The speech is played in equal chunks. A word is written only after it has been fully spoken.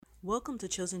Welcome to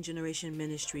Chosen Generation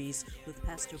Ministries with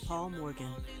Pastor Paul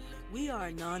Morgan. We are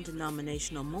a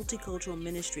non-denominational multicultural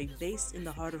ministry based in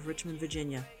the heart of Richmond,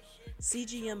 Virginia.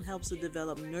 CGM helps to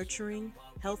develop nurturing,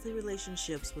 healthy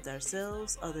relationships with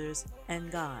ourselves, others,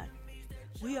 and God.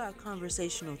 We are a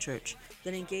conversational church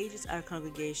that engages our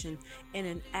congregation in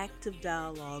an active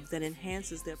dialogue that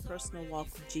enhances their personal walk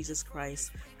with Jesus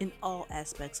Christ in all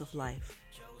aspects of life.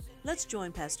 Let's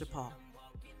join Pastor Paul.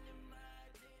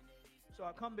 So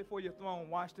I come before your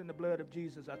throne washed in the blood of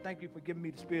Jesus. I thank you for giving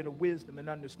me the spirit of wisdom and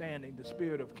understanding, the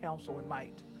spirit of counsel and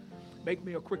might. Make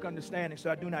me a quick understanding so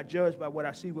I do not judge by what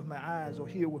I see with my eyes or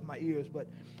hear with my ears, but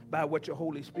by what your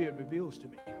Holy Spirit reveals to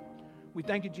me. We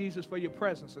thank you, Jesus, for your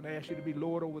presence, and I ask you to be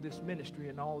Lord over this ministry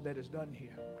and all that is done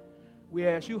here. We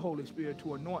ask you, Holy Spirit,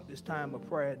 to anoint this time of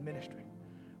prayer and ministry.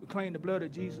 We claim the blood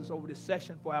of Jesus over this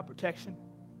session for our protection.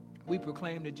 We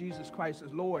proclaim that Jesus Christ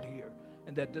is Lord here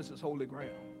and that this is holy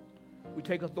ground. We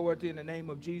take authority in the name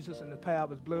of Jesus and the power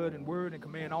of his blood and word and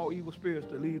command all evil spirits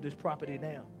to leave this property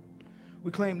now.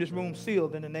 We claim this room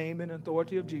sealed in the name and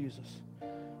authority of Jesus.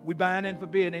 We bind and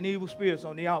forbid any evil spirits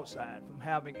on the outside from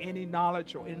having any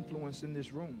knowledge or influence in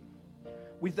this room.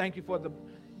 We thank you for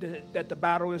that the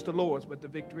battle is the Lord's, but the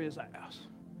victory is ours.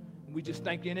 We just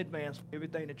thank you in advance for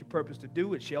everything that you purpose to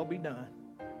do. It shall be done.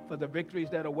 For the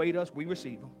victories that await us, we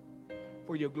receive them.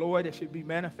 For your glory that should be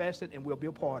manifested, and we'll be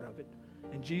a part of it.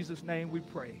 In Jesus' name we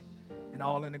pray. And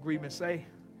all in agreement say,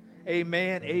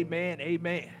 amen, amen,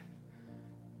 amen.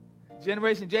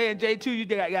 Generation J and J2, you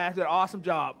guys did an awesome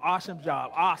job. Awesome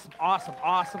job. Awesome, awesome,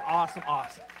 awesome, awesome,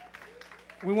 awesome.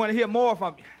 We want to hear more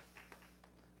from you.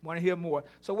 Want to hear more.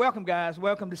 So welcome, guys.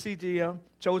 Welcome to CGM,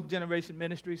 Chosen Generation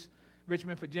Ministries,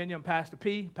 Richmond, Virginia. I'm Pastor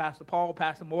P, Pastor Paul,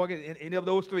 Pastor Morgan, any of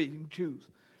those three you can choose.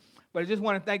 But I just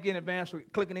want to thank you in advance for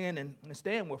clicking in and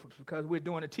staying with us because we're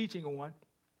doing a teaching on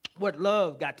what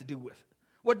love got to do with it.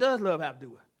 What does love have to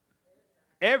do with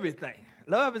it? Everything.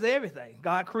 Love is everything.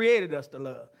 God created us to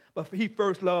love. But he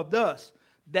first loved us.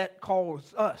 That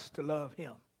calls us to love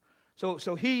him.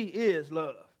 So he is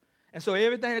love. And so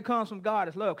everything that comes from God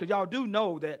is love. Because y'all do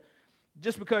know that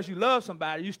just because you love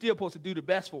somebody, you're still supposed to do the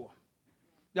best for them.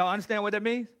 Y'all understand what that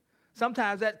means?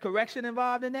 Sometimes that correction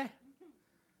involved in that.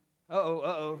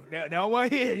 They don't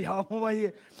want to hear. Y'all don't want to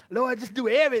hear. Lord, just do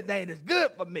everything that's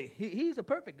good for me. He's a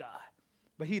perfect God,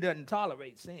 but he doesn't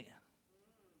tolerate sin.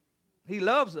 He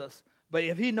loves us, but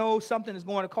if he knows something is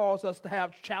going to cause us to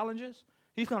have challenges,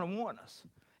 he's going to warn us.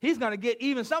 He's going to get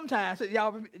even sometimes,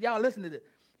 y'all listen to this,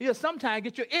 he'll sometimes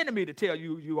get your enemy to tell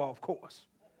you off course.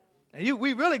 And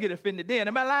we really get offended then.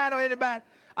 Am I lying on anybody?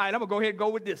 All right, I'm going to go ahead and go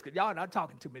with this because y'all not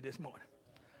talking to me this morning.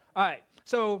 All right,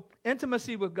 so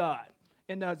intimacy with God.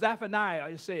 In Zephaniah,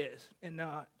 it says, in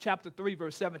chapter 3,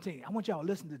 verse 17. I want y'all to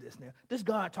listen to this now. This is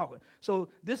God talking. So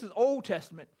this is Old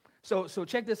Testament. So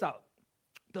check this out.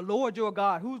 The Lord your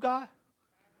God, who's God?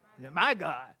 My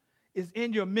God, is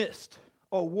in your midst,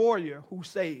 a warrior who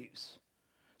saves.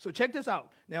 So check this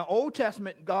out. Now, Old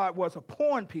Testament, God was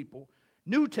upon people.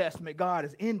 New Testament, God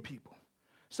is in people.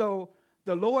 So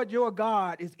the Lord your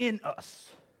God is in us,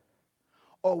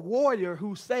 a warrior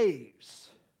who saves.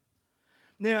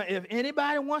 Now, if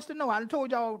anybody wants to know, I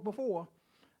told y'all before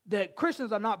that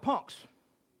Christians are not punks.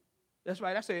 That's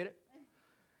right, I said it.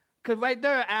 Because right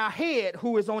there, our head,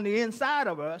 who is on the inside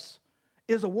of us,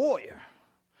 is a warrior.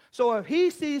 So if he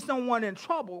sees someone in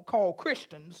trouble called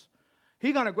Christians,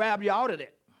 he's going to grab you out of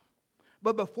it.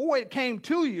 But before it came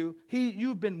to you,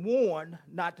 you've been warned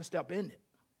not to step in it.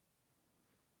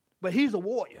 But he's a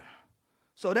warrior.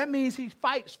 So that means he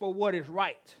fights for what is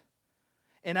right.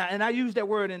 And I use that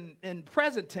word in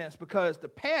present tense because the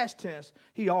past tense,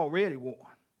 he already won.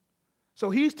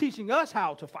 So he's teaching us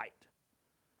how to fight.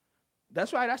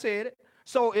 That's right, I said it.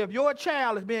 So if your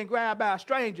child is being grabbed by a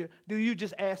stranger, do you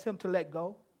just ask him to let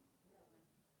go?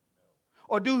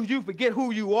 Or do you forget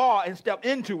who you are and step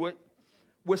into it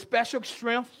with special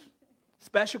strengths,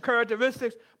 special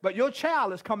characteristics, but your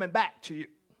child is coming back to you?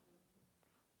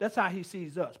 That's how he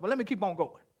sees us. But let me keep on going.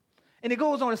 And it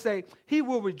goes on to say, he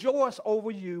will rejoice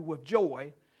over you with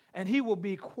joy, and he will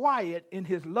be quiet in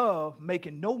his love,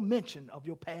 making no mention of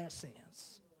your past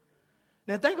sins.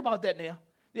 Now, think about that now.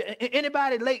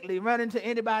 Anybody lately run into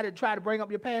anybody to try to bring up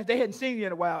your past? They hadn't seen you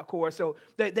in a while, of course, so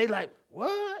they like,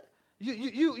 what?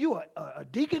 You a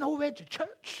deacon over at your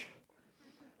church?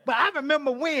 But I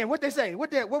remember when, what they say?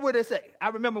 What would they say? I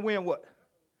remember when what?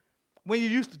 When you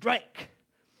used to drink.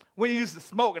 When you used to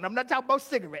smoke. And I'm not talking about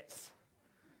cigarettes.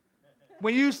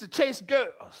 When you used to chase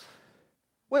girls.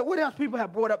 What else people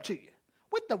have brought up to you?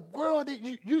 What the world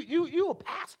did you a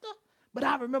pastor? But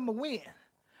I remember when.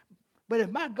 But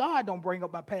if my God don't bring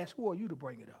up my past, who are you to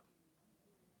bring it up?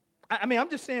 I mean, I'm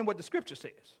just saying what the scripture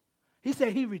says. He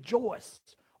said he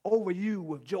rejoiced over you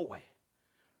with joy.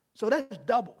 So that's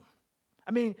double.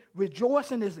 I mean,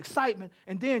 rejoicing is excitement,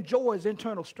 and then joy is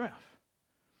internal strength.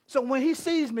 So when he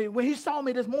sees me, when he saw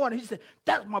me this morning, he said,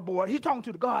 that's my boy. He's talking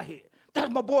to the Godhead.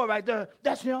 That's my boy right there.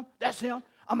 That's him. That's him.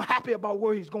 I'm happy about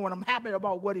where he's going. I'm happy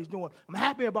about what he's doing. I'm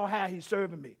happy about how he's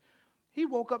serving me. He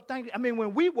woke up thinking, I mean,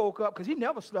 when we woke up, because he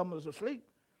never slumbers or sleep,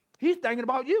 he's thinking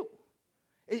about you.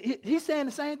 He's saying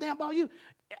the same thing about you.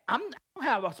 I don't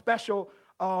have a special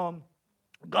God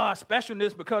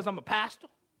specialness because I'm a pastor.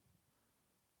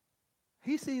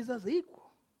 He sees us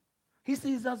equal. He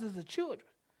sees us as the children.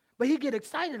 But he get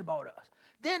excited about us.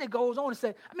 Then it goes on to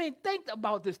say, I mean, think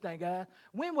about this thing, guys.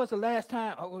 When was the last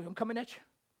time, I'm coming at you.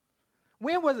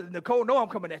 When was it, Nicole, no, I'm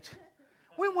coming at you.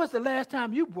 When was the last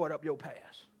time you brought up your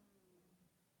past?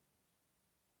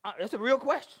 That's a real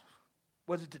question.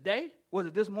 Was it today? Was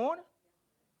it this morning?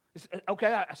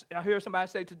 Okay, I hear somebody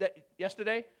say today,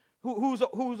 yesterday. Who's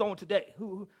on today?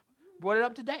 Who brought it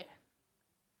up today?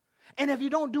 And if you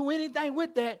don't do anything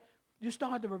with that, you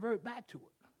start to revert back to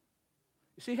it.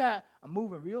 You see how I'm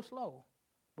moving real slow,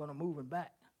 but I'm moving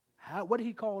back. What did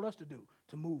he call us to do?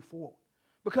 To move forward.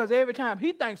 Because every time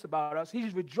he thinks about us,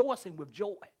 he's rejoicing with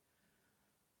joy.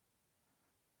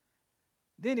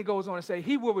 Then he goes on to say,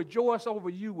 he will rejoice over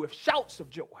you with shouts of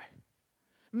joy.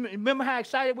 Remember how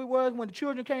excited we were when the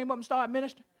children came up and started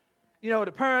ministering? You know,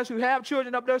 the parents who have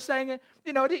children up there singing,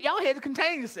 you know, y'all had to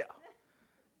contain yourself.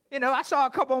 You know, I saw a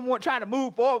couple of them trying to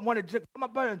move forward, wanted to come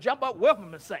up there and jump up with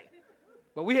them and sing.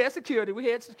 But we had security.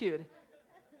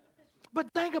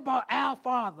 But think about our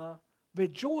Father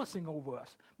rejoicing over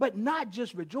us. But not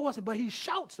just rejoicing, but he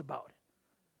shouts about it.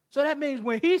 So that means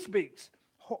when he speaks,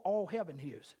 all heaven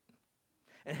hears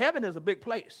it. And heaven is a big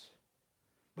place.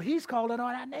 But he's calling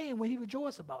on our name when he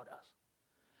rejoices about us.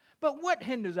 But what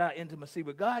hinders our intimacy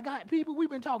with God? God, people, we've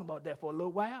been talking about that for a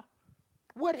little while.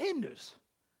 What hinders?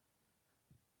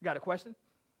 You got a question?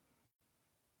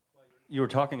 You were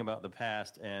talking about the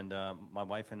past, and my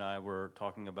wife and I were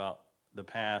talking about the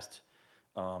past,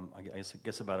 I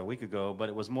guess about a week ago, but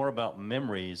it was more about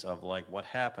memories of like what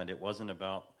happened. It wasn't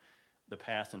about the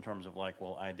past in terms of like,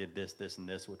 well, I did this, this, and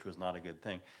this, which was not a good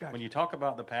thing. Gotcha. When you talk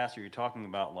about the past, are you talking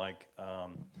about like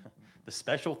the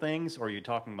special things, or are you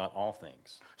talking about all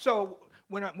things? So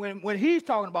when he's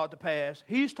talking about the past,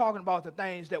 he's talking about the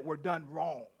things that were done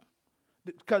wrong.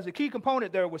 Because the key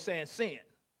component there was saying sin.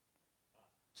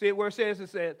 See where it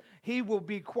says, he will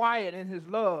be quiet in his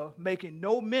love, making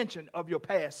no mention of your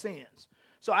past sins.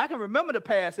 So I can remember the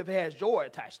past if it has joy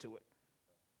attached to it.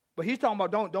 But he's talking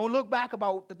about don't look back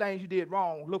about the things you did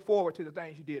wrong. Look forward to the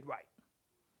things you did right.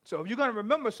 So if you're going to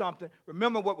remember something,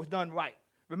 remember what was done right.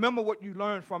 Remember what you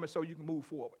learned from it so you can move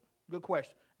forward. Good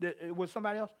question. Was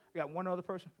somebody else? We got one other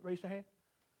person raise their hand.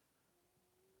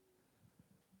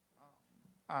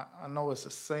 I know it's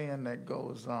a saying that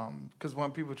goes, because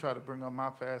when people try to bring up my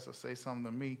past or say something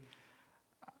to me,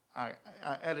 I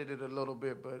edited a little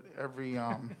bit, but every...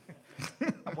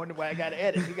 I wonder why I got to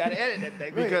edit. You got to edit that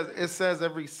thing. Because it says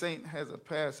every saint has a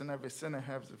past and every sinner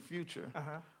has a future.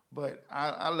 Uh-huh. But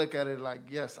I look at it like,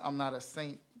 yes, I'm not a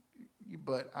saint,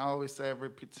 but I always say every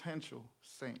potential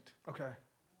saint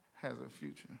has a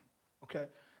future. Okay.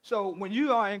 So when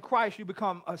you are in Christ, you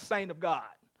become a saint of God.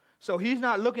 So he's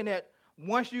not looking at,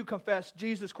 once you confess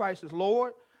Jesus Christ as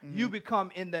Lord, you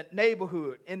become in the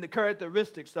neighborhood, in the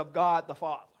characteristics of God the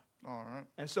Father. All right.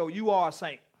 And so you are a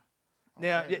saint.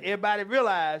 Now, everybody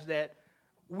realize that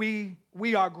we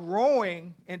are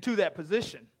growing into that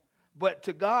position, but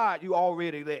to God, you're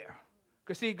already there.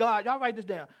 Because see, God, y'all write this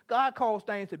down. God calls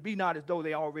things to be not as though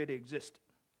they already existed.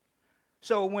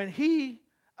 So when he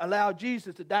allowed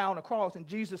Jesus to die on the cross and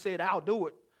Jesus said, I'll do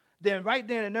it, then right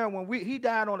then and there, when he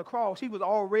died on the cross, he was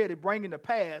already bringing to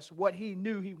pass what he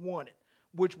knew he wanted,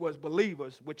 which was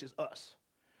believers, which is us.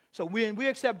 So when we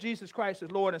accept Jesus Christ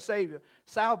as Lord and Savior,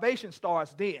 salvation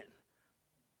starts then.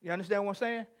 You understand what I'm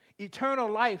saying? Eternal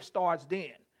life starts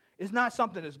then. It's not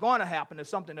something that's going to happen. It's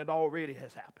something that already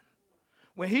has happened.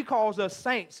 When he calls us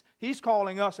saints, he's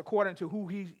calling us according to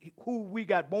who we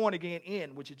got born again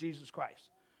in, which is Jesus Christ.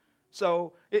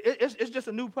 So it's just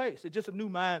a new place. It's just a new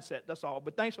mindset. That's all.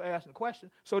 But thanks for asking the question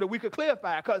so that we could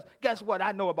clarify. Because guess what?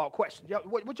 I know about questions.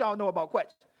 What y'all know about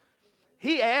questions?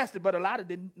 He asked it, but a lot of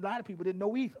people didn't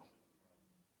know either.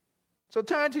 So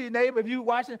turn to your neighbor. If you're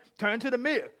watching, turn to the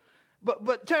mirror.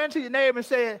 But turn to your neighbor and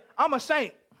say, I'm a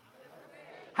saint.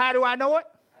 How do I know it?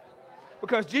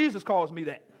 Because Jesus calls me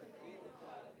that.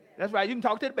 That's right. You can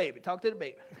talk to the baby. Talk to the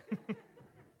baby.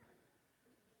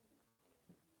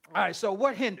 All right, so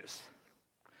what hinders?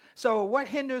 So what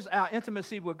hinders our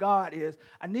intimacy with God is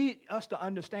I need us to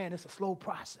understand it's a slow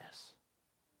process.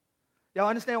 Y'all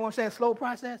understand what I'm saying? Slow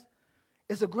process?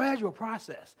 It's a gradual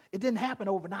process. It didn't happen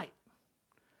overnight.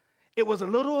 It was a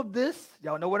little of this.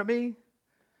 Y'all know what I mean?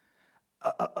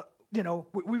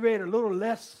 We read a little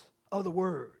less of the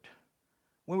word.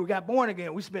 When we got born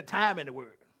again, we spent time in the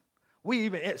word. We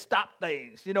even stopped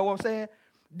things. You know what I'm saying?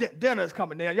 Dinner's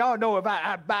coming now. Y'all know if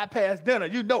I bypass dinner,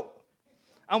 you know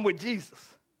I'm with Jesus.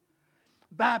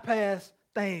 Bypass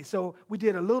things. So we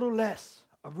did a little less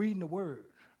of reading the word.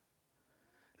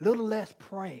 A little less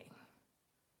praying.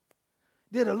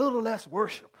 Did a little less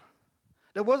worship.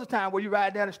 There was a time where you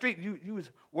ride down the street, you was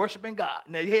worshiping God.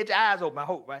 Now you had your eyes open, I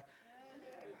hope, right?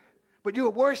 But you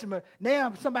were worshiping.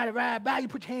 Now if somebody ride by, you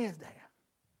put your hands down.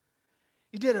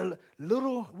 We did a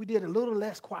little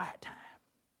less quiet time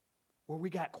where we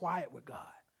got quiet with God.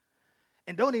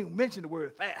 And don't even mention the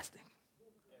word fasting.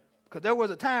 Because there was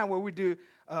a time where we did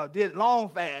long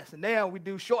fasts, and now we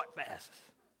do short fasts.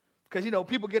 Because,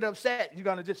 people get upset. You're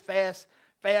going to just fast.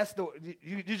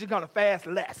 You're just going to fast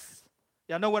less.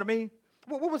 Y'all know what I mean?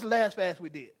 What was the last fast we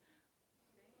did?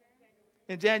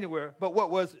 In January. But what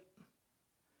was it?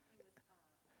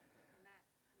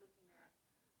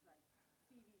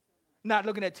 Not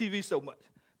looking at TV so much.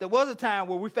 There was a time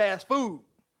where we fast food.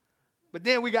 But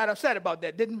then we got upset about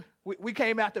that, didn't we? We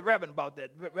came after Reverend about that.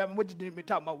 Reverend, what did you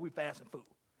talk about? We fasting food.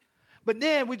 But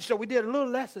then we did a little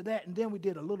less of that, and then we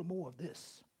did a little more of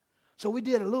this. So we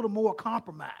did a little more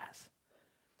compromise.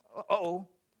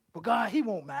 But God, he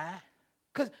won't mind.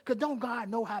 Because don't God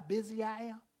know how busy I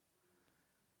am?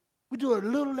 We do a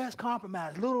little less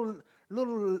compromise.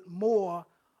 Little more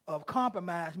of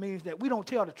compromise means that we don't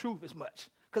tell the truth as much.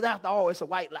 Because after all, it's a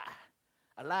white lie.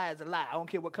 A lie is a lie. I don't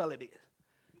care what color it is.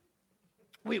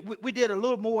 We did a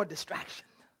little more distraction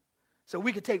so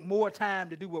we could take more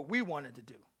time to do what we wanted to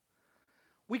do.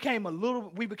 We became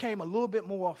a little bit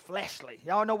more fleshly.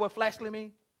 Y'all know what fleshly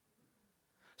means?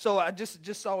 So I just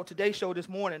saw Today's Show this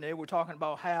morning. They were talking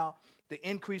about how the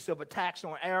increase of attacks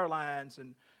on airlines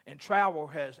and travel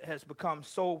has become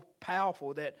so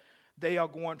powerful that they are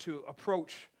going to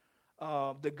approach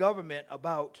the government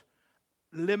about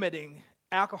limiting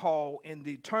alcohol in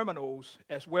the terminals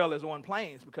as well as on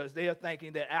planes, because they are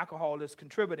thinking that alcohol is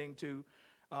contributing to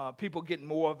people getting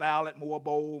more violent, more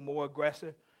bold, more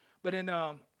aggressive. But in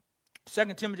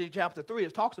 2 Timothy chapter 3,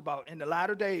 it talks about in the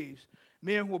latter days,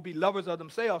 men will be lovers of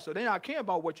themselves, so they're not caring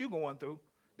about what you're going through.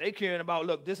 They caring about,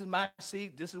 look, this is my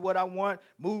seat, this is what I want,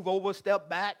 move over, step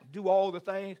back, do all the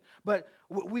things. But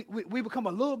we become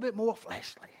a little bit more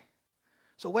fleshly.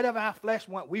 So whatever our flesh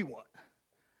want, we want.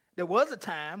 There was a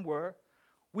time where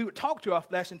we would talk to our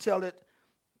flesh and tell it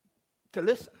to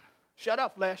listen. Shut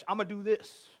up, flesh. I'm going to do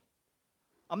this.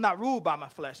 I'm not ruled by my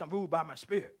flesh. I'm ruled by my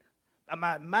spirit. And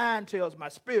my mind tells my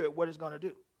spirit what it's going to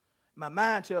do. My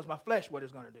mind tells my flesh what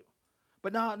it's going to do.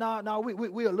 But no,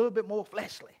 we're a little bit more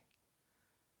fleshly.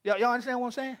 Y'all understand what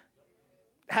I'm saying?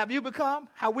 Have we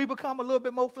become a little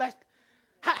bit more fleshly?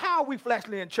 How are we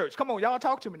fleshly in church? Come on, y'all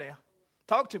talk to me now.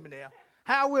 Talk to me now.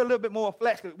 How are we a little bit more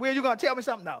fleshly? Will you going to tell me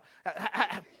something now?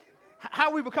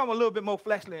 How we become a little bit more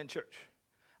fleshly in church?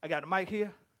 I got a mic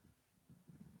here.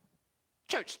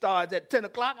 Church starts at 10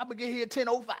 o'clock. I'm going to get here at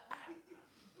 10:05.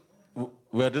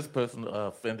 Well, this person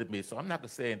offended me, so I'm not going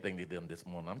to say anything to them this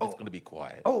morning. I'm just going to be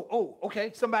quiet.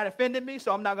 Okay. Somebody offended me,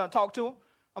 so I'm not going to talk to them.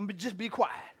 I'm going to just be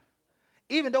quiet.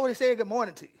 Even though they say good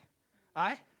morning to you. All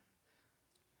right?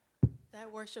 That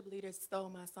worship leader stole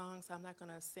my song, so I'm not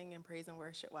going to sing and praise and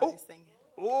worship while he's singing.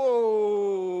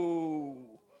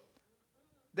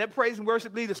 That praise and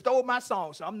worship leader stole my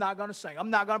song, so I'm not going to sing. I'm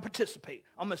not going to participate.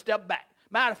 I'm going to step back.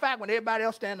 Matter of fact, when everybody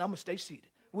else standing, I'm going to stay seated.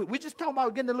 We just talking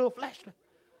about getting a little fleshly.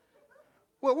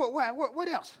 What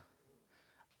else?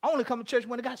 I only come to church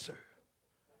when it got served.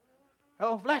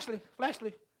 Oh, fleshly.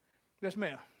 Yes,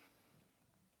 ma'am.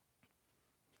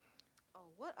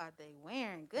 What are they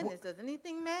wearing? Goodness, does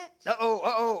anything match?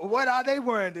 What are they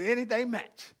wearing? Does anything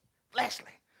match?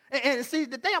 Fleshly. And see,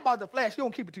 the thing about the flesh, you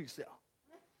don't keep it to yourself.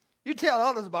 You tell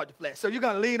others about the flesh. So you're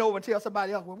going to lean over and tell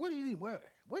somebody else, well, what is he wearing?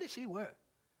 What is she wearing?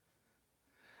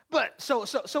 But so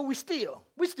we still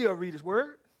read his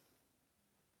word.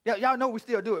 Y'all know we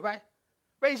still do it, right?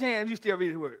 Raise your hand if you still read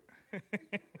his word.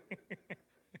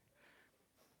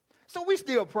 So we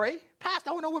still pray. Pastor,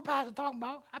 I don't know what Pastor's talking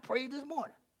about. I prayed this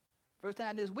morning. First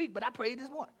time this week, but I prayed this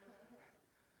morning.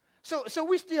 So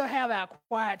we still have our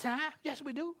quiet time. Yes,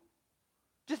 we do.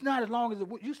 Just not as long as it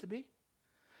used to be.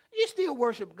 You still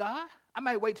worship God. I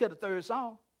might wait till the third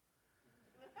song.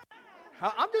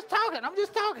 I'm just talking.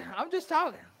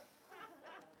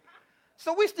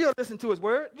 So we still listen to his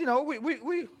word.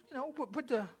 We put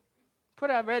the put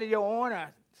our radio on.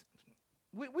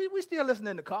 We still listen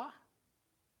in the car.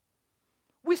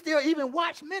 We still even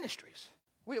watch ministries.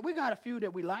 We got a few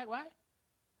that we like, right?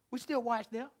 We still watch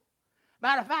them.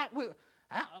 Matter of fact,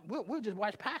 we'll just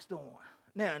watch Pastor on.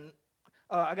 Now,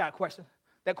 I got a question.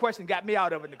 That question got me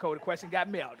out of it, Nicole. The question got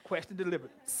me out. The question delivered.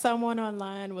 Someone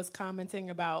online was commenting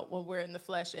about when we're in the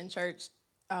flesh in church.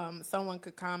 Someone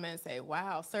could comment and say,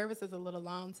 wow, service is a little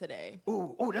long today.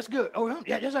 Oh, that's good. Oh,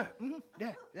 yeah, yes, sir. Mm-hmm.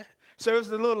 Yeah. Service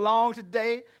is a little long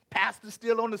today. Pastor's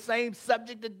still on the same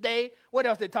subject today. What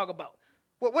else they talk about?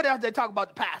 What else they talk about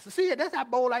the pastor? See, that's how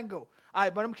bold I can go. All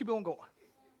right, but I'm going to keep on going.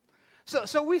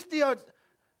 So we still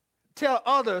tell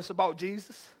others about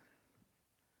Jesus.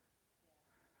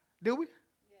 Do we?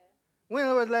 When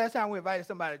was the last time we invited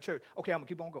somebody to church? Okay, I'm going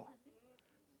to keep on going.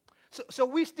 So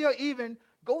we still even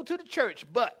go to the church,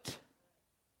 but.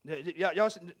 Y'all,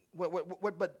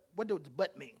 what does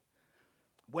but mean?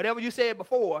 Whatever you said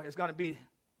before is going to be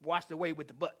washed away with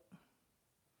the but.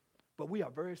 But we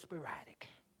are very sporadic.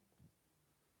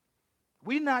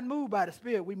 We're not moved by the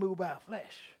Spirit, we move by our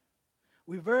flesh.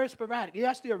 We're very sporadic. Yeah,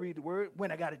 I still read the word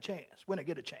when I got a chance, when I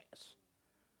get a chance.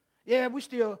 Yeah, we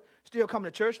still come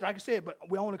to church, like I said, but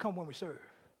we only come when we serve.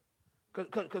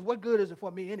 Because what good is it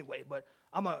for me anyway? But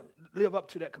I'm going to live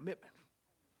up to that commitment.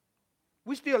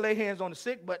 We still lay hands on the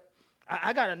sick, but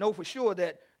I got to know for sure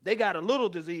that they got a little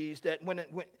disease that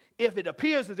if it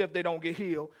appears as if they don't get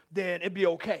healed, then it'd be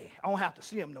okay. I don't have to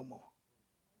see them no more.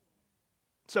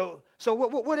 So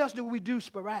what else do we do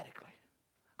sporadically?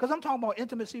 Because I'm talking about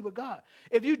intimacy with God.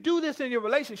 If you do this in your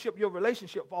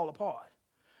relationship fall apart.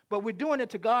 But we're doing it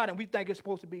to God, and we think it's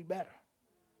supposed to be better.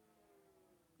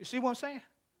 You see what I'm saying?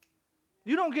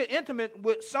 You don't get intimate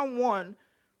with someone.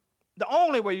 The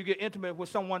only way you get intimate with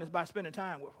someone is by spending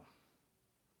time with them.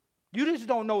 You just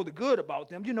don't know the good about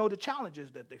them. You know the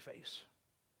challenges that they face.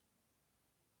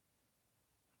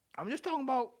 I'm just talking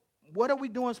about what are we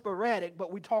doing sporadic,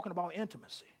 but we're talking about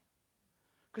intimacy.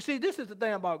 Because, see, this is the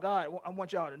thing about God I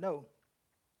want y'all to know.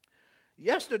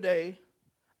 Yesterday,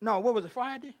 what was it,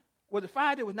 Friday? Was it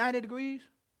Friday? It was 90 degrees?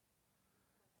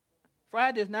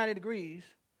 Friday is 90 degrees.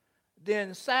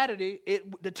 Then Saturday,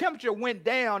 the temperature went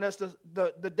down as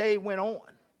the day went on.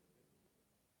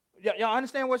 Y'all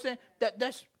understand what I'm saying?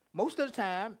 That's most of the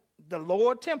time, the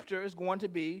lower temperature is going to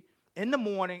be in the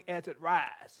morning as it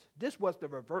rises. This was the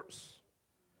reverse.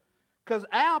 Because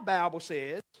our Bible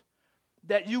says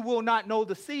that you will not know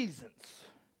the seasons.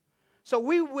 So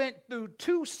we went through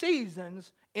 2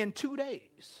 seasons in 2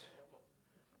 days.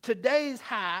 Today's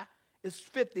high is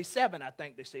 57, I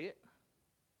think they said.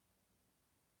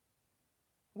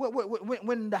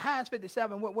 When the high is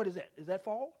 57, what is that? Is that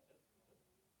fall?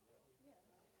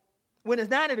 When it's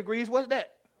 90 degrees, what's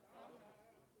that?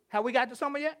 Have we got to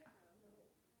summer yet?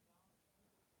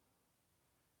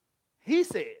 He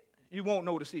said you won't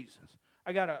know the seasons.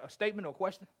 I got a statement or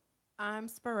question. I'm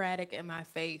sporadic in my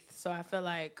faith, so I feel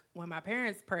like when my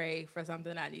parents pray for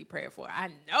something I need prayer for, I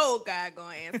know God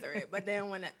gonna answer it. But then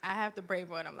when I have to pray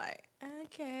for it, I'm like,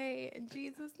 okay, in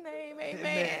Jesus' name,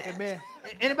 amen. Amen.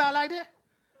 Anybody like that?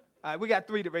 All right, we got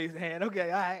 3 to raise their hand.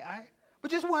 Okay, all right.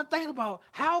 But just one thing about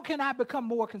how can I become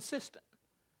more consistent?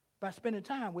 By spending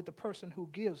time with the person who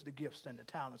gives the gifts and the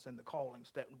talents and the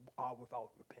callings that are without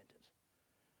repentance.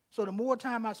 So the more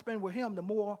time I spend with him, the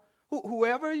more,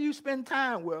 whoever you spend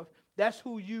time with, that's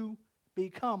who you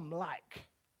become like.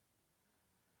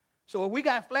 So if we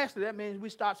got flesh, that means we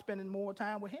start spending more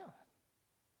time with him.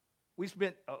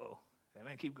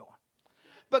 Keep going.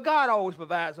 But God always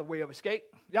provides a way of escape.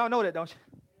 Y'all know that, don't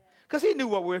you? Because he knew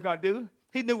what we were going to do.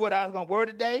 He knew what I was going to word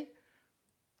today.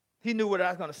 He knew what I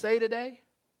was going to say today.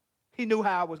 He knew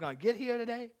how I was going to get here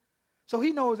today. So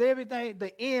he knows everything,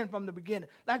 the end from the beginning.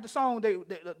 Like the song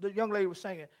the young lady was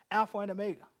singing, Alpha and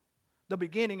Omega, the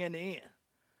beginning and the end.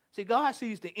 See, God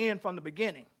sees the end from the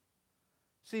beginning.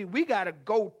 See, we got to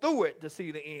go through it to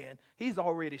see the end. He's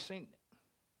already seen it.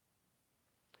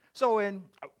 So in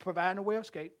providing a way of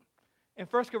escape, in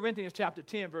 1 Corinthians chapter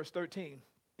 10, verse 13,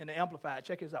 in the Amplified,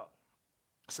 check this out.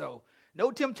 So,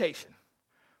 no temptation,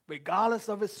 regardless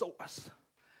of its source.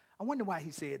 I wonder why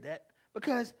he said that.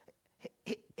 Because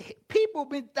people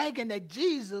been thinking that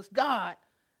Jesus, God,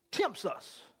 tempts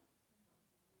us.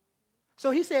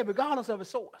 So he said, regardless of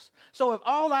its source. So if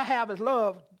all I have is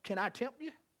love, can I tempt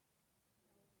you?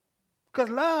 Because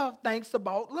love thinks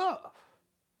about love.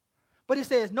 But it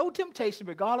says, no temptation,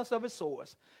 regardless of its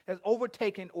source, has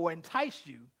overtaken or enticed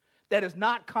you that is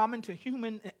not common to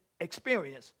human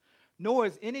experience, nor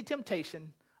is any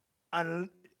temptation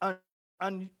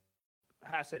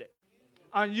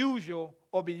unusual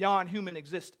or beyond human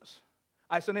existence.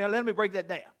 All right, so now let me break that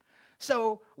down.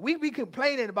 So we be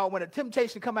complaining about when a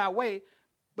temptation come our way,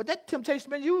 but that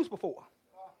temptation been used before.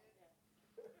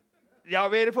 Y'all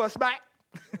ready for a smack?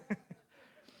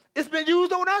 It's been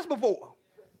used on us before.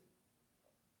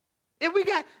 If we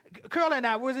got, Curly and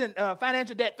I was in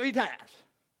financial debt 3 times.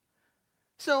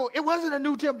 So it wasn't a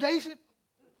new temptation.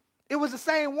 It was the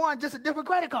same one, just a different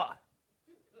credit card.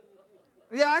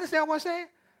 Yeah, I understand what I'm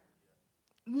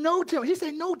saying? He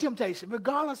said no temptation,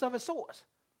 regardless of its source.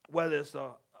 Whether it's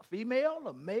a female,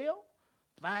 a male,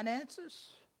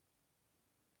 finances,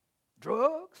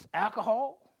 drugs,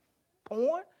 alcohol,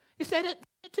 porn. He said that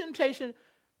temptation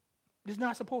is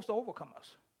not supposed to overcome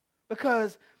us.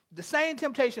 Because the same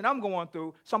temptation I'm going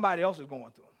through, somebody else is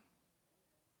going through.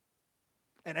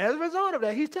 And as a result of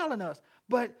that, he's telling us,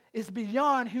 but it's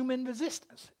beyond human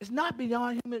resistance. It's not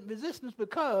beyond human resistance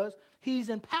because he's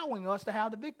empowering us to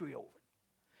have the victory over it.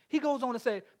 He goes on to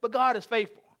say, but God is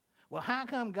faithful. Well, how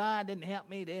come God didn't help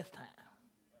me this time?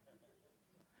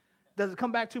 Does it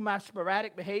come back to my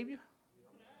sporadic behavior?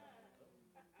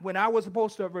 When I was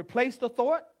supposed to replace the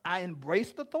thought, I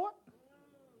embraced the thought?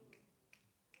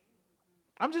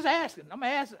 I'm just asking.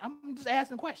 I'm just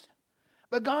asking a question.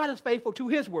 But God is faithful to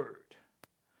his word.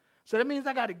 So that means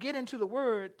I got to get into the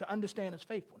word to understand his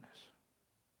faithfulness.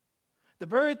 The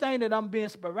very thing that I'm being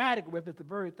sporadic with is the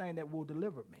very thing that will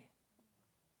deliver me.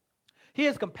 He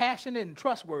is compassionate and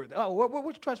trustworthy. Oh,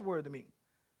 what's trustworthy mean?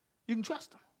 You can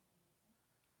trust him.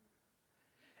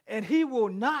 And he will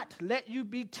not let you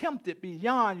be tempted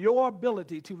beyond your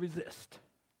ability to resist.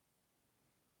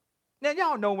 Now,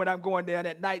 y'all know when I'm going down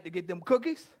at night to get them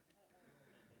cookies.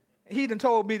 He done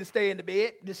told me to stay in the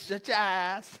bed. Just shut your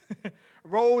eyes.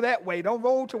 Roll that way. Don't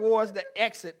roll towards the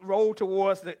exit. Roll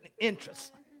towards the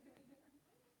entrance.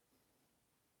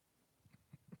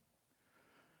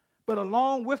 But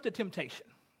along with the temptation.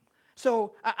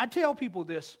 So I tell people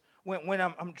this when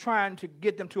I'm trying to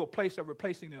get them to a place of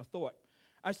replacing their thought.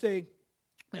 I say,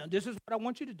 now, this is what I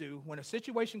want you to do. When a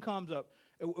situation comes up,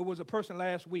 it was a person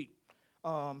last week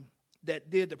that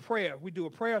did the prayer. We do a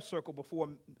prayer circle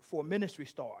before ministry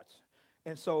starts.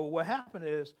 And so what happened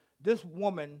is this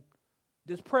woman,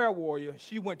 this prayer warrior,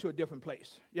 she went to a different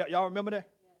place. Y'all remember that?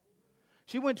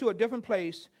 She went to a different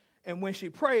place, and when she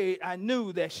prayed, I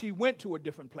knew that she went to a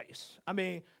different place. I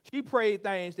mean, she prayed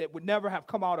things that would never have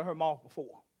come out of her mouth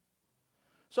before.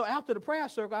 So after the prayer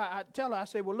circle, I tell her, I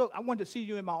say, well, look, I want to see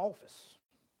you in my office.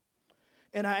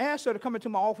 And I asked her to come into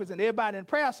my office, and everybody in the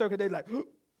prayer circle, they like,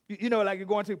 you know, like you're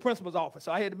going to the principal's office.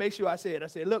 So I had to make sure I said,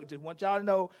 look, just want y'all to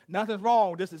know nothing's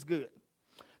wrong. This is good.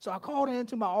 So I called her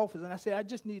into my office, and I said, I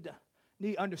just need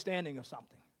understanding of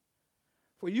something.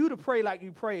 For you to pray like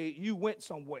you prayed, you went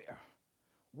somewhere.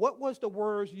 What was the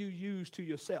words you used to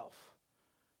yourself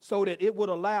so that it would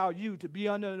allow you to be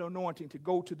under the anointing to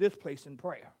go to this place in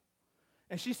prayer?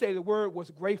 And she said the word was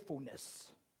gratefulness.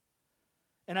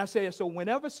 And I said, so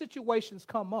whenever situations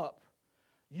come up,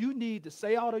 you need to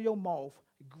say out of your mouth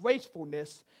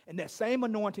gratefulness, and that same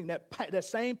anointing, that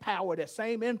same power, that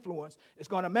same influence is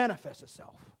going to manifest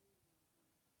itself.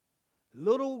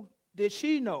 Little did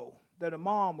she know that her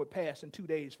mom would pass in 2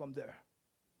 days from there.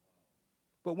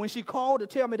 But when she called to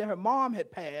tell me that her mom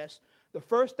had passed, the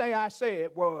first thing I said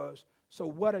was, so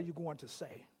what are you going to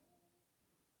say?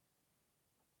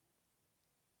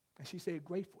 And she said,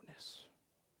 gratefulness.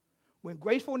 When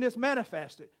gratefulness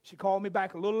manifested, she called me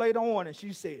back a little later on, and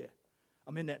she said,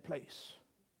 I'm in that place.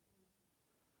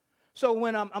 So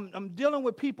when I'm dealing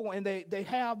with people and they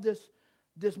have this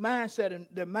mindset, and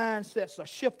their mindsets are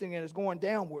shifting and it's going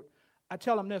downward, I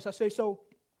tell them this. I say, so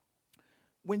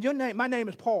when my name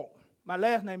is Paul. My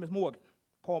last name is Morgan,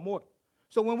 Paul Morgan.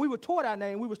 So when we were taught our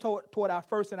name, we were taught our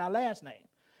first and our last name.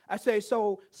 I say,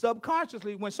 so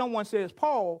subconsciously, when someone says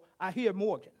Paul, I hear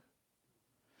Morgan.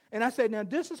 And I say, now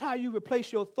this is how you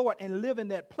replace your thought and live in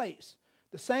that place.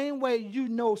 The same way you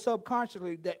know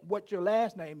subconsciously that what your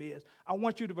last name is, I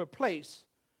want you to replace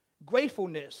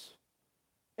gratefulness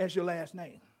as your last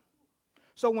name.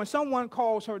 So when someone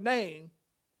calls her name,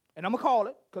 and I'm going to call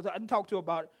it because I didn't talk to her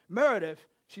about it, Meredith,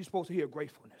 she's supposed to hear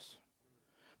gratefulness.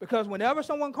 Because whenever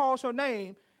someone calls her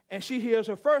name and she hears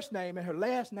her first name and her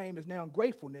last name is now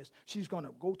gratefulness, she's going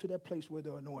to go to that place where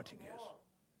the anointing is.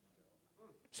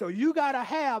 So you got to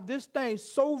have this thing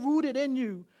so rooted in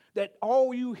you that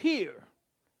all you hear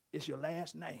is your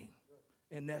last name,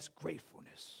 and that's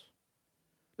gratefulness.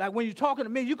 Like when you're talking to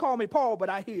me, you call me Paul, but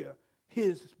I hear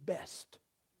his best.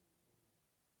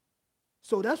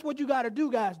 So that's what you got to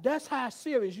do, guys. That's how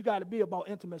serious you got to be about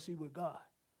intimacy with God.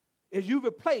 Is you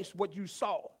replace what you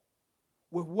saw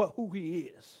with who he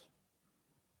is.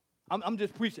 I'm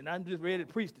just preaching. I'm just ready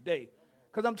to preach today.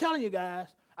 Because I'm telling you guys,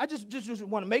 I just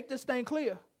want to make this thing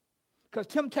clear. Because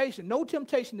temptation, no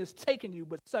temptation is taking you,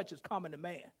 but such is common to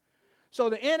man. So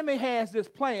the enemy has this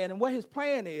plan, and what his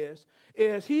plan is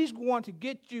he's going to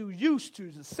get you used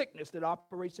to the sickness that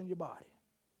operates in your body.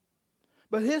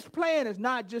 But his plan is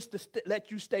not just to let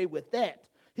you stay with that.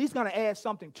 He's going to add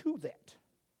something to that.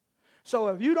 So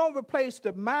if you don't replace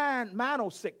the minor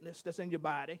sickness that's in your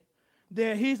body,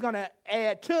 then he's going to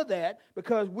add to that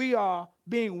because we are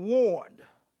being warned.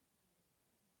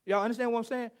 Y'all understand what I'm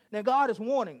saying? Now, God is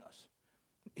warning us.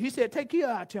 He said, take care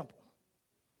of our temple.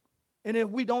 And if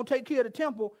we don't take care of the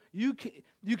temple, you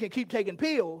can keep taking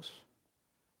pills,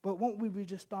 but won't we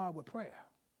just start with prayer?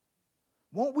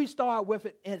 Won't we start with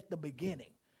it at the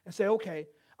beginning and say, okay,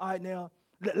 all right, now,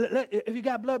 if you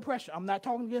got blood pressure, I'm not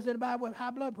talking against anybody with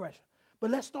high blood pressure, but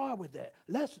let's start with that.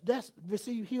 Let's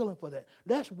receive healing for that.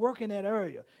 Let's work in that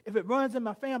area. If it runs in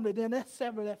my family, then let's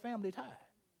sever that family tie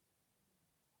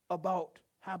about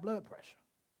high blood pressure.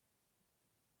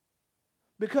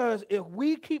 Because if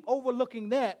we keep overlooking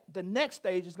that, the next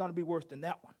stage is going to be worse than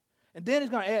that one. And then it's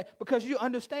going to add, because you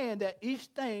understand that each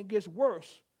thing gets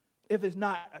worse if it's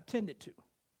not attended to.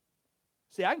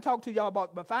 See, I can talk to y'all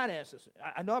about my finances.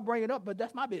 I know I bring it up, but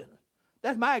that's my business.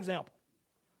 That's my example.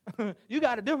 You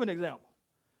got a different example.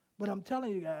 But I'm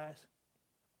telling you guys,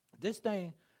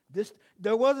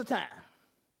 there was a time.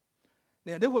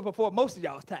 Now, this was before most of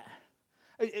y'all's time.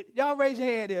 Y'all raise your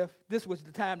hand if this was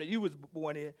the time that you was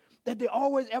born in, that they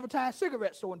always advertise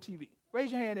cigarettes on TV.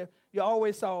 Raise your hand if you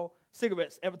always saw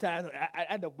cigarettes advertised.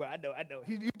 I know, bro. I know.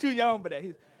 You're too young for that.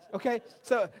 Okay?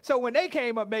 So when they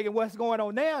came up making what's going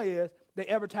on now is they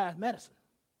advertise medicine.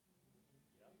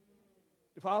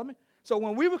 You follow me? So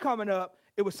when we were coming up,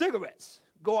 it was cigarettes.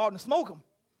 Go out and smoke them.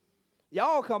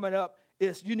 Y'all coming up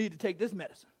is you need to take this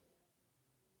medicine.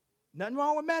 Nothing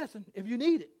wrong with medicine if you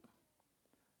need it.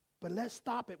 But let's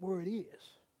stop it where it is.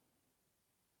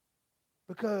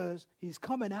 Because he's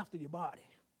coming after your body.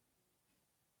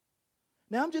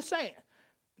 Now, I'm just saying,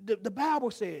 the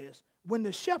Bible says when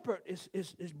the shepherd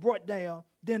is brought down,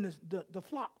 then the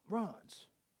flock runs.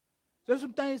 There's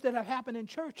some things that have happened in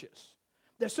churches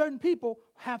that certain people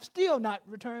have still not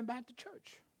returned back to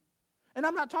church. And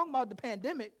I'm not talking about the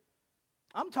pandemic.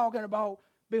 I'm talking about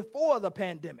before the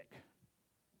pandemic.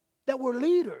 That were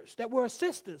leaders, that were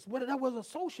assistants, that was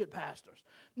associate pastors.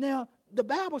 Now, the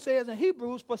Bible says in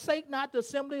Hebrews, forsake not the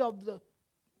assembly of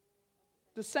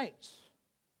the saints,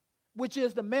 which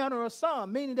is the manner of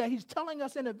some, meaning that he's telling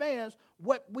us in advance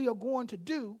what we are going to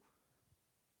do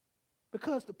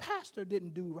because the pastor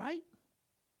didn't do right,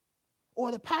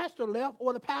 or the pastor left,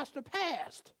 or the pastor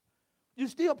passed. You're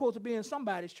still supposed to be in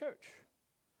somebody's church.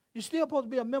 You're still supposed to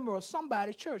be a member of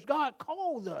somebody's church. God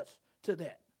calls us to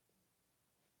that.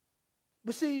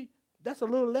 But see, that's a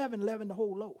little leaven the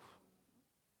whole loaf.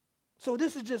 So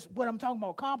this is just what I'm talking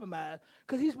about, compromise,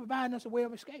 because he's providing us a way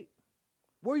of escape.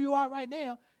 Where you are right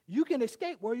now, you can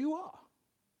escape where you are.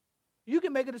 You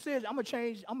can make a decision, I'm gonna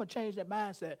change that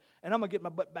mindset, and I'm gonna get my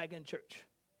butt back in church.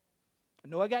 I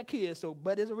know I got kids, so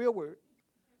butt is a real word.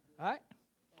 All right?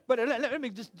 But let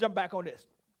me just jump back on this.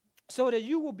 So that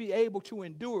you will be able to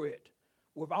endure it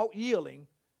without yielding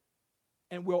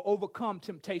and will overcome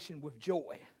temptation with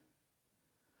joy.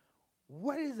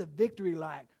 What is a victory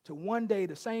like to one day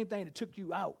the same thing that took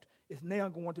you out is now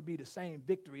going to be the same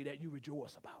victory that you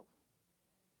rejoice about?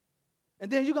 And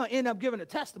then you're going to end up giving a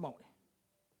testimony.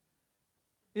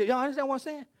 Y'all understand what I'm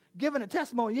saying? Giving a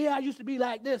testimony, yeah, I used to be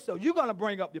like this. So you're going to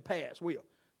bring up your past, Will.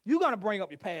 You're going to bring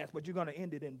up your past, but you're going to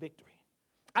end it in victory.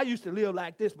 I used to live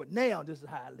like this, but now this is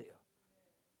how I live.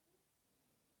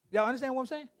 Y'all understand what I'm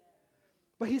saying?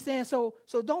 But he's saying, so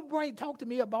don't talk to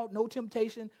me about no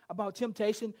temptation, about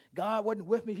temptation. God wasn't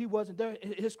with me. He wasn't there.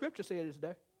 His scripture said it's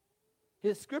there.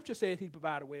 His scripture says he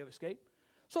provided a way of escape.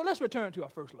 So let's return to our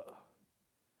first love.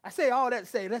 I say all that to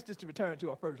say, let's just return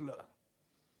to our first love.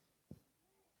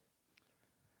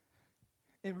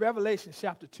 In Revelation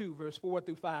chapter 2, verse 4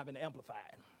 through 5 in the Amplified.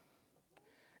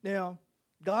 Now,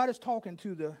 God is talking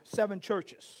to the 7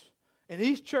 churches. And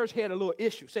each church had a little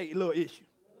issue. Say a little issue.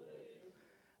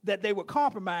 That they would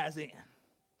compromise in.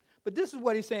 But this is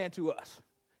what he's saying to us.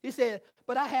 He said,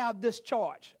 but I have this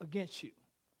charge against you,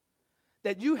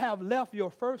 that you have left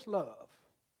your first love.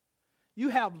 You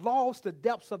have lost the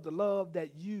depths of the love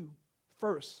that you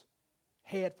first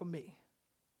had for me.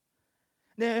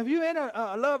 Now, if you're in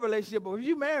a love relationship, or if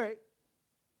you're married,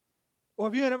 or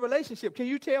if you're in a relationship, can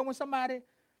you tell when somebody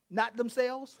not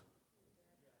themselves?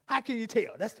 How can you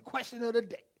tell? That's the question of the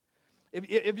day.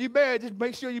 If you're married, just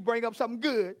make sure you bring up something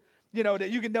good, that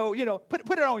you can know,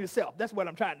 put it on yourself. That's what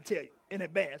I'm trying to tell you in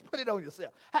advance. Put it on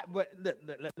yourself. But let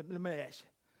me ask you.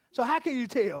 So how can you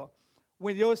tell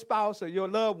when your spouse or your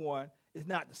loved one is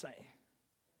not the same?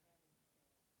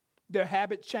 Their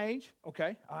habits change.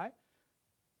 Okay, all right.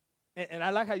 And I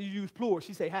like how you use plural.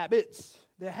 She say habits.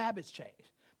 Their habits change.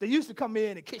 They used to come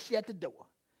in and kiss you at the door.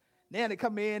 Now they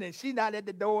come in and she not at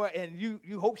the door and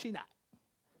you hope she not.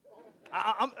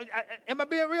 Am I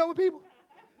being real with people?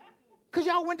 Because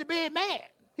y'all went to bed mad.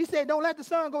 He said, don't let the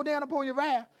sun go down upon your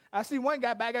wrath. I see one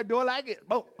guy back at the door like it.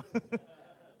 Boom.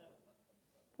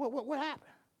 What happened?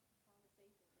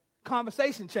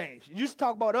 Conversation changed. You used to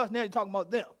talk about us, now you're talking about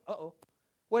them. Uh-oh.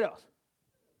 What else?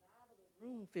 The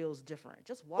room feels different.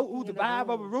 Just walking The vibe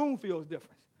of a room feels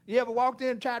different. You ever walked in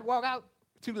and tried to walk out?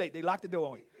 Too late. They locked the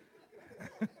door on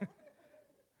you.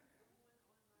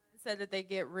 Said that they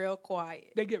get real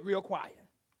quiet. They get real quiet.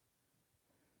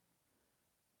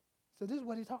 So this is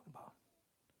what he's talking about.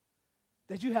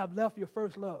 That you have left your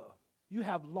first love. You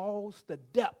have lost the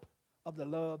depth of the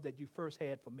love that you first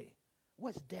had for me.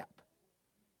 What's depth?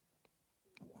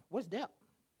 What's depth?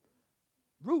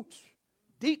 Roots,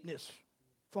 deepness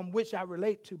from which I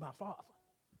relate to my Father.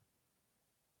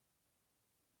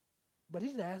 But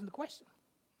he's asking the question.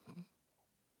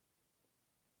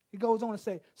 He goes on to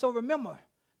say, so remember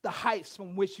the heights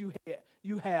from which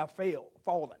you have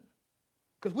fallen.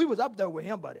 Because we was up there with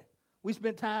him, buddy. We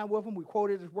spent time with him. We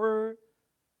quoted his word.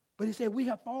 But he said, we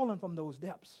have fallen from those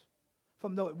depths.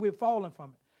 We've fallen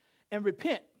from it. And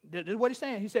repent. This is what he's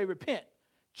saying. He said, repent.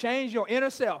 Change your inner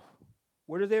self.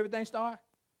 Where does everything start?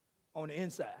 On the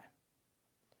inside.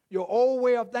 Your old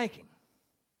way of thinking.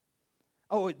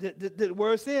 Oh, the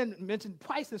word sin mentioned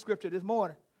twice in Scripture this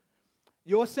morning.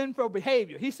 Your sinful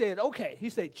behavior. He said, okay. He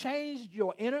said, change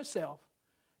your inner self,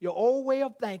 your old way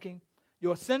of thinking,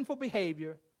 your sinful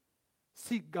behavior.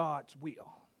 Seek God's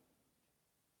will.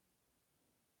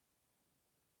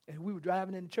 And we were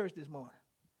driving in the church this morning.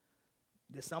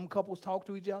 Did some couples talk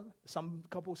to each other? Some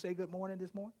couples say good morning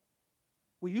this morning?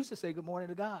 We used to say good morning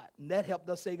to God, and that helped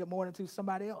us say good morning to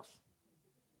somebody else.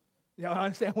 Y'all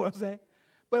understand what I'm saying?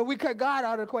 But if we cut God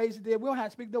out of the equation, then we don't have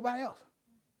to speak to nobody else.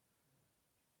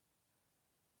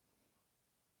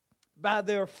 By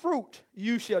their fruit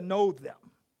you shall know them.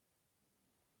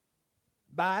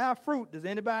 By our fruit, does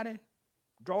anybody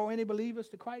draw any believers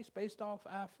to Christ based off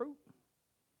our fruit?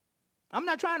 I'm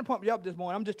not trying to pump you up this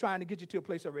morning. I'm just trying to get you to a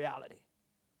place of reality.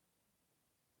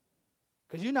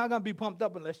 Because you're not going to be pumped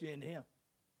up unless you're into him.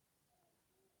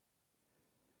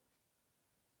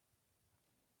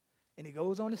 And he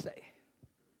goes on to say,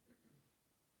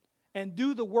 and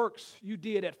do the works you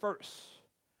did at first,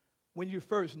 when you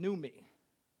first knew me.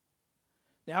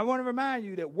 Now, I want to remind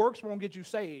you that works won't get you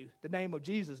saved. The name of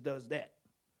Jesus does that.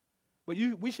 But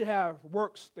we should have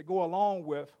works that go along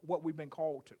with what we've been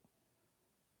called to.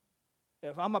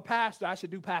 If I'm a pastor, I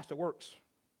should do pastor works.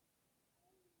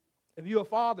 If you're a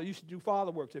father, you should do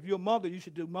father works. If you're a mother, you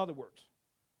should do mother works.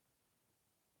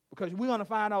 Because we're going to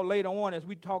find out later on as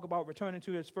we talk about returning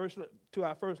to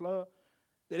our first love,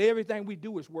 that everything we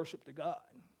do is worship to God.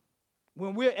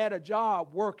 When we're at a job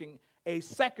working a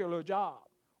secular job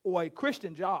or a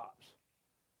Christian job,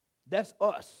 that's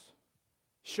us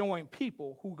showing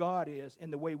people who God is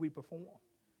in the way we perform,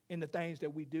 in the things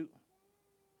that we do.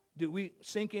 Do we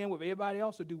sink in with everybody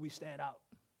else or do we stand out?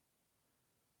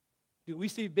 Do we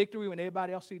see victory when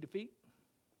everybody else see defeat?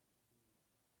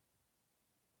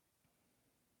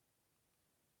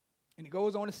 And he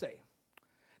goes on to say,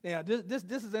 now this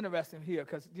is interesting here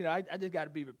because I just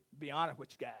got to be honest with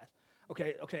you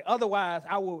guys. Okay. Otherwise,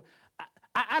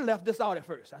 I left this out at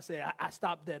first. I said I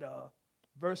stopped at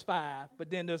verse 5,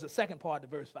 but then there's a second part to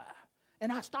verse 5.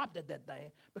 And I stopped at that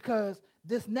thing because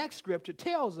this next scripture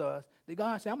tells us that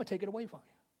God said, I'm going to take it away from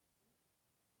you.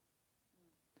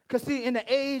 Because see, in the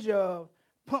age of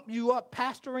pump you up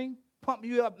pastoring, pump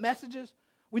you up messages,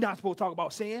 we're not supposed to talk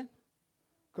about sin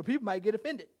because people might get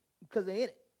offended because they're in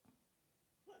it.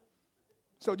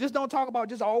 So just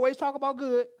always talk about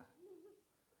good.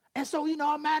 And so,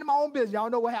 I'm minding my own business. Y'all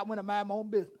know what happened when I mind my own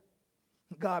business.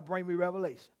 God bring me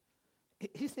revelation.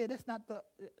 He said that's not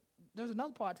there's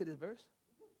another part to this verse.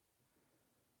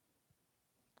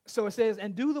 So it says,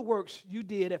 and do the works you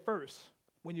did at first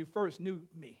when you first knew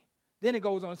me. Then it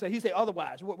goes on to say, he said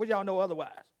otherwise. What y'all know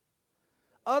otherwise?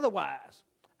 Otherwise,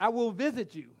 I will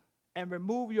visit you and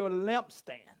remove your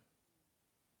lampstand.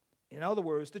 In other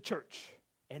words, the church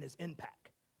and its impact.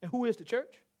 And who is the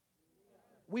church?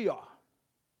 We are.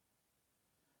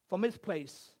 From its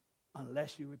place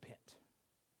unless you repent.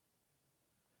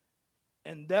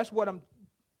 And that's what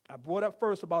I brought up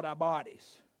first about our bodies.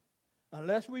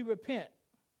 Unless we repent,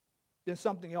 then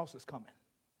something else is coming.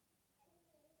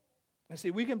 And see,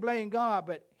 we can blame God,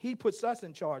 but he puts us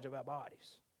in charge of our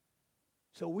bodies.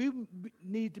 So we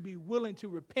need to be willing to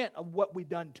repent of what we've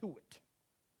done to it.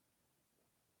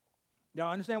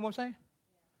 Y'all understand what I'm saying?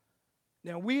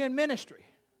 Now, we in ministry.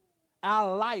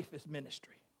 Our life is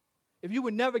ministry. If you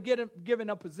were never given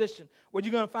a position, what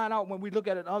you're going to find out when we look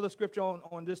at another scripture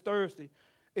on this Thursday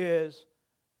is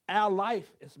our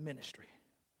life is ministry.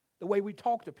 The way we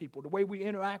talk to people, the way we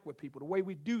interact with people, the way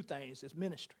we do things is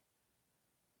ministry.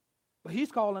 But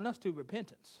he's calling us to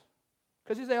repentance.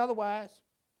 Because he said otherwise,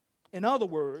 in other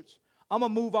words, I'm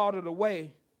going to move out of the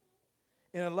way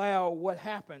and allow what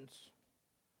happens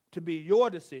to be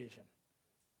your decision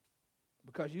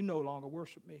because you no longer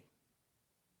worship me.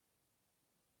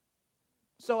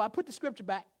 So I put the scripture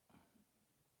back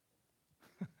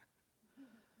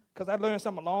because I learned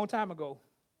something a long time ago.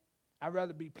 I'd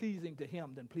rather be pleasing to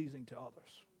him than pleasing to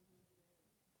others.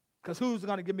 Because who's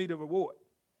going to give me the reward?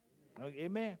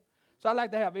 Amen. So I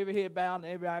like to have every head bowed and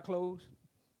every eye closed.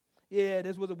 Yeah,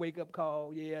 this was a wake-up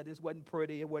call. Yeah, this wasn't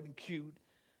pretty. It wasn't cute.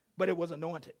 But it was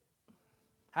anointed.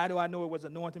 How do I know it was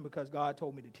anointed? Because God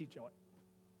told me to teach on it.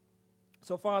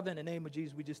 So, Father, in the name of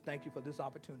Jesus, we just thank you for this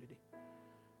opportunity.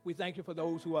 We thank you for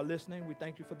those who are listening. We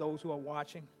thank you for those who are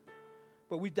watching.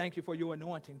 But we thank you for your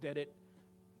anointing that it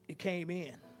came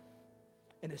in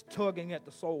and it's tugging at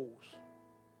the souls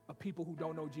of people who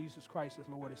don't know Jesus Christ as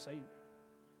Lord and Savior.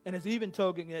 And it's even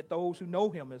tugging at those who know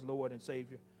him as Lord and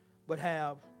Savior, but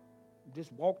have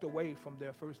just walked away from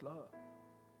their first love.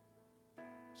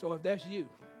 So if that's you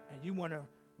and you want to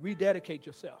rededicate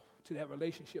yourself to that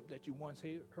relationship that you once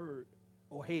heard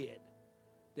or had,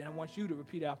 then I want you to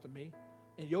repeat after me.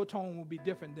 And your tone will be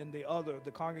different than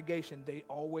the congregation. They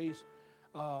always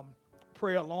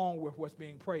pray along with what's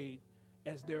being prayed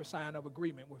as their sign of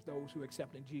agreement with those who are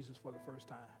accepting Jesus for the first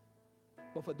time.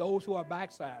 But for those who are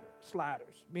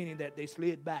sliders, meaning that they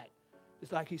slid back,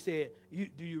 it's like he said,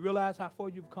 do you realize how far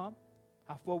you've come?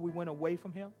 How far we went away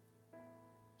from him?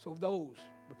 So those,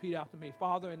 repeat after me.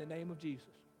 Father, in the name of Jesus,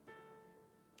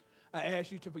 I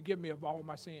ask you to forgive me of all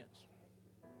my sins.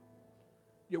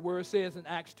 Your word says in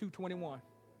Acts 2:21,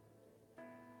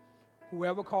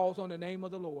 whoever calls on the name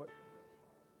of the Lord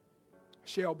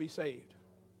shall be saved.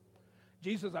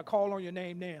 Jesus, I call on your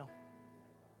name now.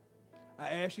 I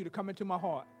ask you to come into my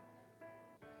heart.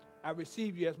 I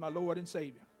receive you as my Lord and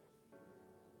Savior.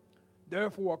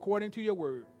 Therefore, according to your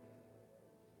word,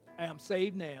 I am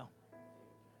saved now.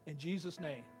 In Jesus'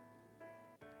 name,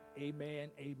 amen,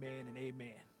 amen, and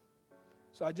amen.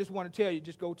 So I just want to tell you,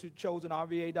 just go to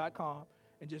chosenrva.com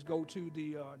and just go to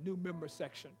the new member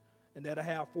section. And that'll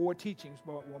have 4 teachings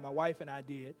what my wife and I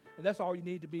did. And that's all you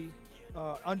need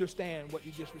to understand what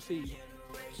you just received.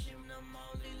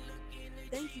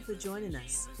 Thank you for joining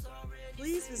us.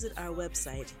 Please visit our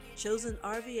website,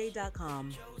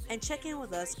 chosenrva.com, and check in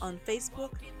with us on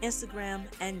Facebook, Instagram,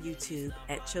 and YouTube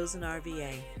at Chosen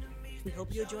RVA. We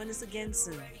hope you'll join us again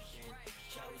soon.